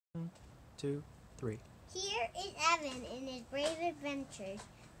2, 3. Here is Evan in his brave adventures.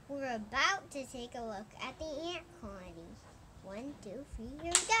 We're about to take a look at the ant colony. 1, 2, 3,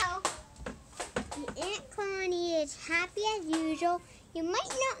 here we go. The ant colony is happy as usual. You might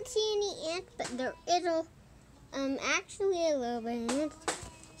not see any ants, but there is actually a little bit of ants.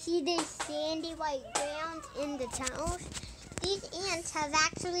 See this sandy white ground in the tunnels? These ants have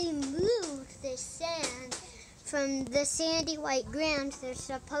actually moved the sand from the sandy white ground they're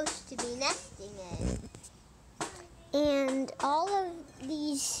supposed to be nesting in. And all of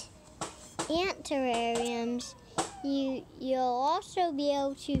these ant terrariums, you'll also be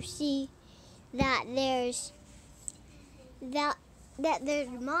able to see that there's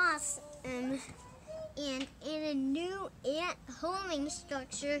moss and in a new ant homing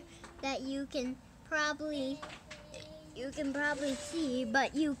structure that you can probably see,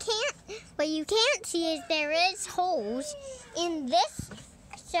 but you can't see is there is holes in this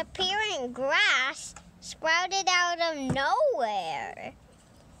disappearing grass sprouted out of nowhere.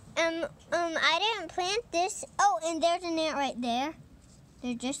 I didn't plant this. Oh, and there's an ant right there.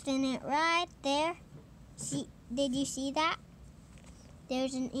 There's just an ant right there. See, did you see that?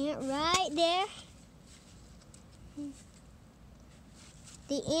 There's an ant right there.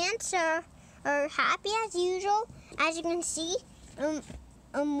 The ants are happy as usual. As you can see,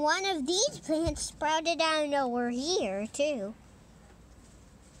 one of these plants sprouted out of nowhere here too.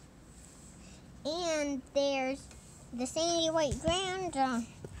 And there's the sandy white ground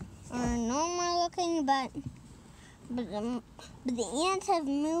are normal looking, but the ants have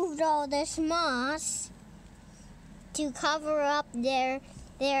moved all this moss to cover up their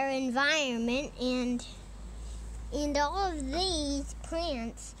environment, and all of these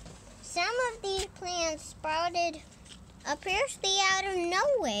plants, some of these plants sprouted apparently out of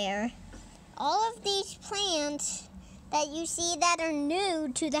nowhere. All of these plants that you see that are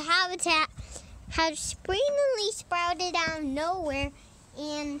new to the habitat have springily sprouted out of nowhere,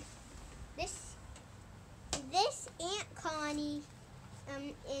 and this ant colony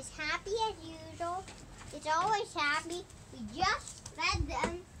is happy as usual. It's always happy. We just fed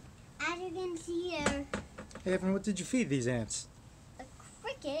them, as you can see here. Hey, Evan, what did you feed these ants? A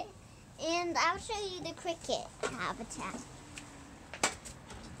cricket, and I'll show you the cricket habitat.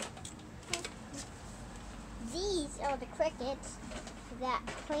 These are the crickets that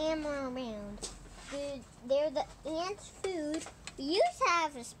clamor around. They're the ants' food. We used to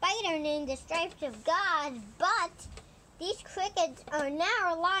have a spider named the Stripes of God, but these crickets are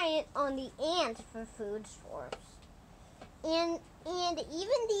now reliant on the ants for food source. And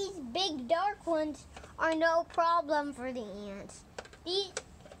even these big dark ones are no problem for the ants. These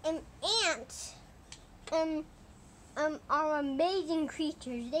ants are amazing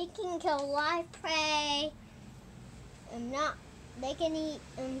creatures. They can kill live prey. They can eat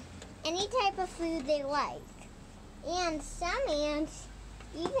any type of food they like. And some ants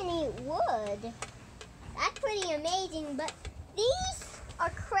even eat wood. That's pretty amazing, but these are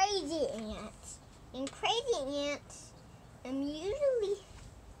crazy ants. And crazy ants usually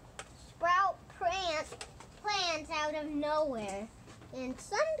sprout plants out of nowhere. And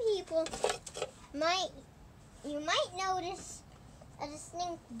some people you might notice a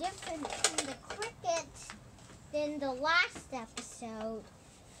distinct difference in the crickets than the last episode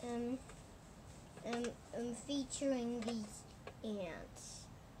featuring these ants.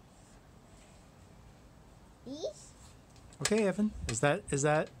 These? Okay, Evan. Is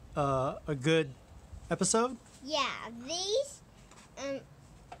that a good episode? Yeah, these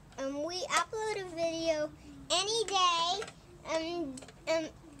we upload a video any day.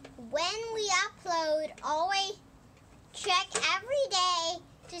 When we upload, always check every day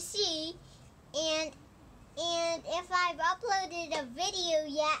to see, and if I've uploaded a video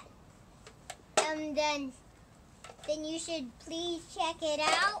yet, then you should please check it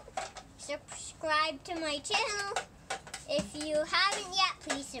out. Subscribe to my channel. If you haven't yet,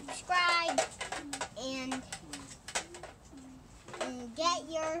 please subscribe and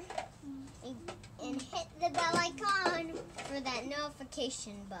hit the bell icon for that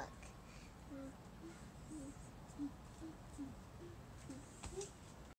notification button.